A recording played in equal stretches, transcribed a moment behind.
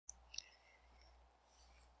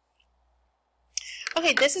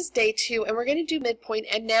Okay, this is day 2, and we're going to do midpoint,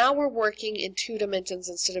 and now we're working in 2 dimensions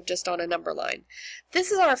instead of just on a number line.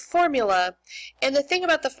 This is our formula, and the thing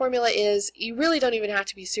about the formula is you really don't even have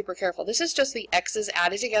to be super careful. This is just the x's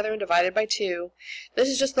added together and divided by 2. This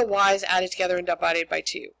is just the y's added together and divided by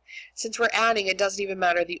 2. Since we're adding, it doesn't even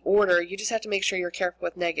matter the order. You just have to make sure you're careful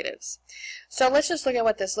with negatives. So let's just look at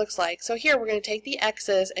what this looks like. So here we're going to take the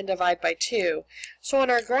x's and divide by 2. So on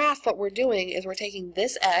our graph, what we're doing is we're taking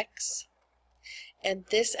this x and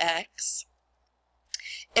this x,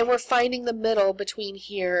 and we're finding the middle between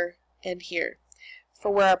here and here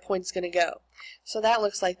for where our point's going to go. So that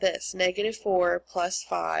looks like this, -4 plus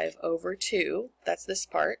 5 over 2, that's this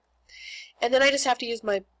part. And then I just have to use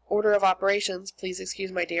my order of operations, please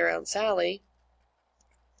excuse my dear Aunt Sally.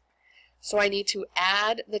 So I need to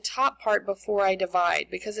add the top part before I divide,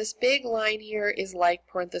 because this big line here is like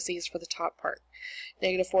parentheses for the top part.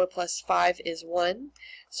 -4 plus 5 is 1,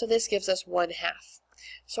 so this gives us 1/2.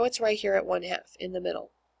 So it's right here at 1/2 in the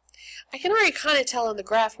middle. I can already kind of tell on the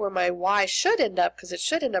graph where my y should end up, because it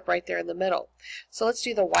should end up right there in the middle. So let's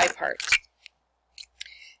do the y part.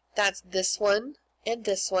 That's this one and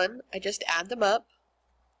this one. I just add them up.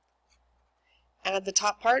 Add the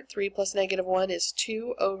top part, 3 plus -1 is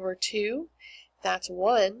 2 over 2. That's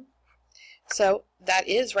 1. So that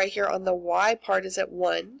is right here on the y part is at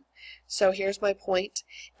 1. So here's my point.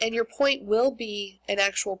 And your point will be an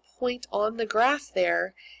actual point on the graph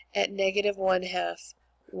there at -1/2,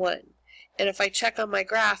 1. And if I check on my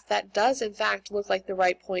graph, that does in fact look like the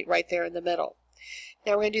right point right there in the middle.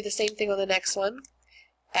 Now we're going to do the same thing on the next one.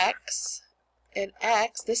 X and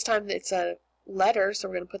x. This time it's a letter, so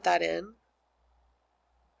we're going to put that in.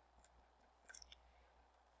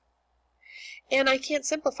 And I can't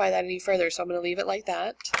simplify that any further, so I'm going to leave it like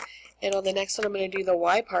that. And on the next one, I'm going to do the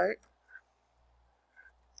y part.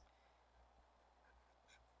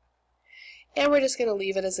 And we're just going to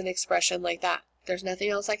leave it as an expression like that. There's nothing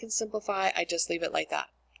else I can simplify, I just leave it like that.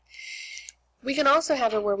 We can also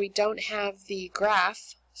have it where we don't have the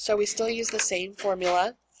graph, so we still use the same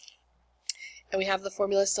formula. And we have the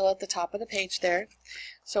formula still at the top of the page there.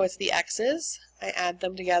 So it's the x's, I add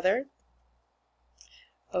them together,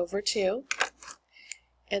 over 2.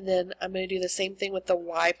 And then I'm going to do the same thing with the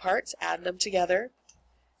y parts, add them together,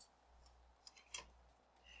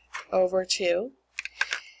 over 2.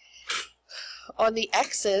 On the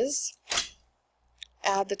x's,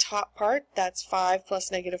 add the top part, that's 5 plus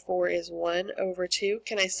 -4 is 1 over 2.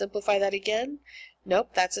 Can I simplify that again?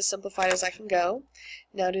 Nope, that's as simplified as I can go.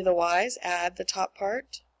 Now do the y's, add the top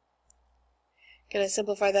part. Can I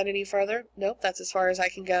simplify that any further? Nope, that's as far as I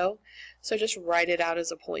can go. So just write it out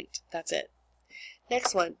as a point. That's it.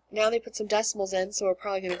 Next one. Now they put some decimals in, so we're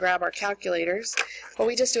probably going to grab our calculators, but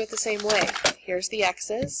we just do it the same way. Here's the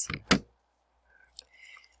x's.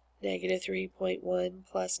 -3.1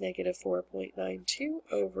 plus -4.92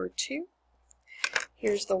 over 2.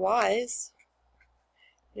 Here's the y's.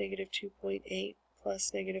 -2.8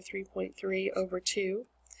 plus -3.3 over 2.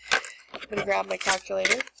 I'm going to grab my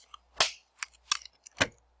calculator.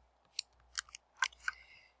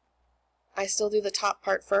 I still do the top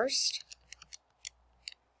part first.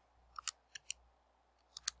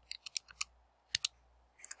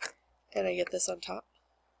 And I get this on top.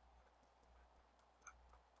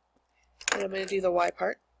 And I'm going to do the y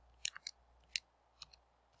part.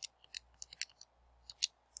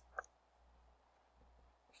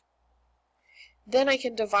 Then I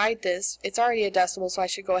can divide this. It's already a decimal, so I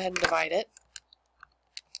should go ahead and divide it.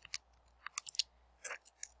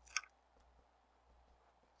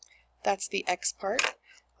 That's the x part.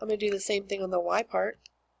 I'm going to do the same thing on the y part.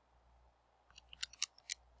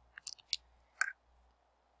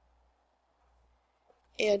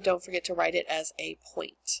 And don't forget to write it as a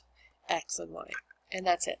point, x and y. And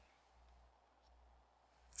that's it.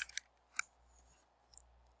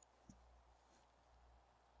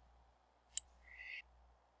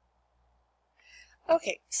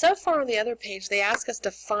 Okay, so far on the other page, they ask us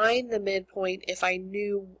to find the midpoint if I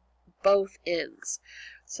knew both ends.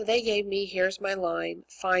 So they gave me, here's my line,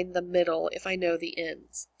 find the middle if I know the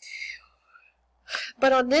ends.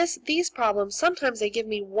 But on these problems, sometimes they give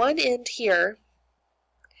me one end here,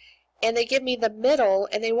 and they give me the middle,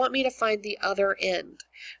 and they want me to find the other end.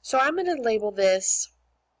 So I'm going to label this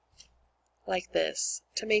like this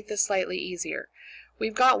to make this slightly easier.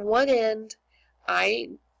 We've got one end,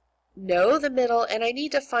 I know the middle, and I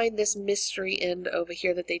need to find this mystery end over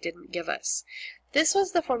here that they didn't give us. This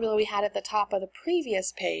was the formula we had at the top of the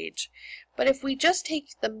previous page, but if we just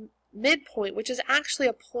take the midpoint, which is actually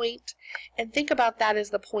a point, and think about that as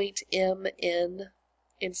the point M, N,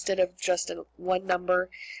 instead of just one number,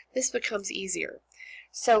 this becomes easier.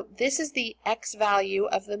 So this is the x value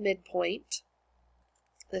of the midpoint.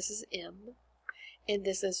 This is m, and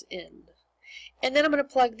this is n. And then I'm going to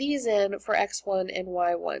plug these in for x1 and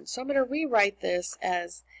y1. So I'm going to rewrite this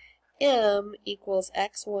as m equals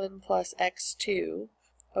x1 plus x2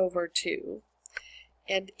 over 2,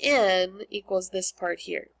 and n equals this part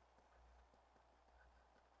here.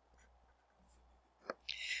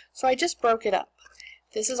 So I just broke it up.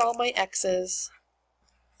 This is all my x's,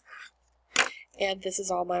 and this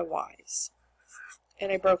is all my y's.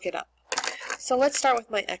 And I broke it up. So let's start with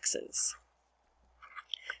my x's.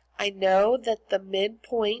 I know that the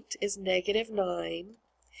midpoint is -9,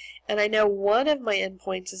 and I know one of my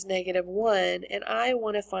endpoints is -1, and I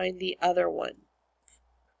want to find the other one.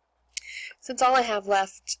 Since all I have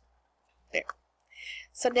left, there.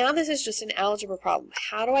 So now this is just an algebra problem.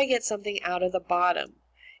 How do I get something out of the bottom?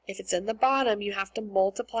 If it's in the bottom, you have to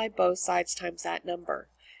multiply both sides times that number.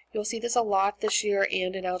 You'll see this a lot this year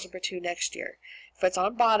and in Algebra 2 next year. If it's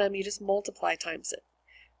on bottom, you just multiply times it.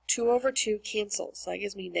 2 over 2 cancels, so that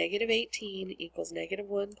gives me -18 equals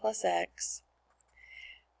 -1 plus x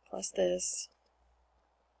plus this,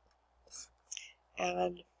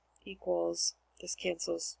 and equals, this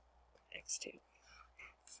cancels, x2.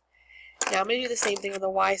 Now I'm going to do the same thing on the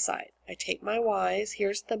y side. I take my y's,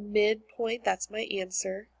 here's the midpoint, that's my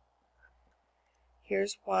answer.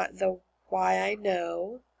 Here's the y I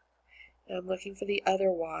know, and I'm looking for the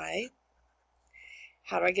other y.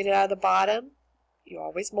 How do I get it out of the bottom? You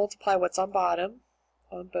always multiply what's on bottom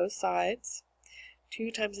on both sides.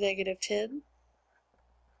 2 times -10.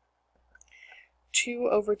 2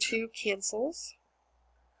 over 2 cancels.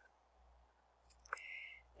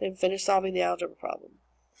 Then finish solving the algebra problem.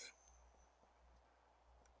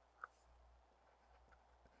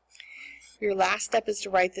 Your last step is to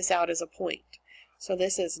write this out as a point. So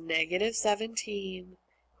this is -17,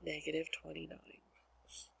 -29.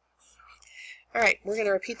 All right, we're going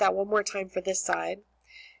to repeat that one more time for this side.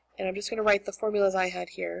 And I'm just going to write the formulas I had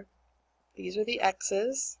here. These are the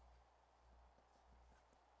x's.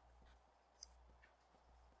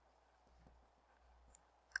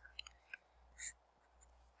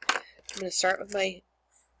 I'm going to start with my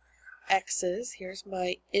x's. Here's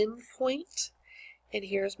my endpoint, and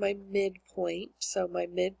here's my midpoint. So my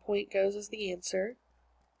midpoint goes as the answer.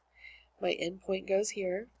 My endpoint goes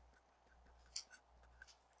here.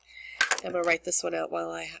 I'm going to write this one out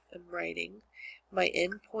while I am writing. My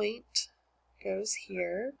endpoint goes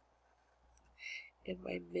here, and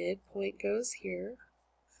my midpoint goes here.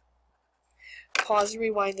 Pause and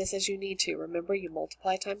rewind this as you need to. Remember, you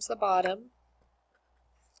multiply times the bottom.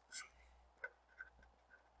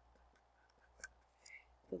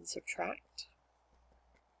 Then subtract.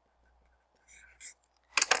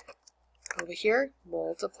 Over here,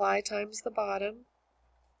 multiply times the bottom.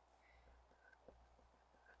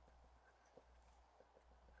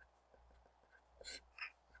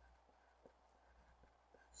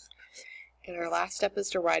 And our last step is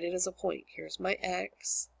to write it as a point. Here's my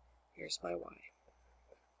x, here's my y.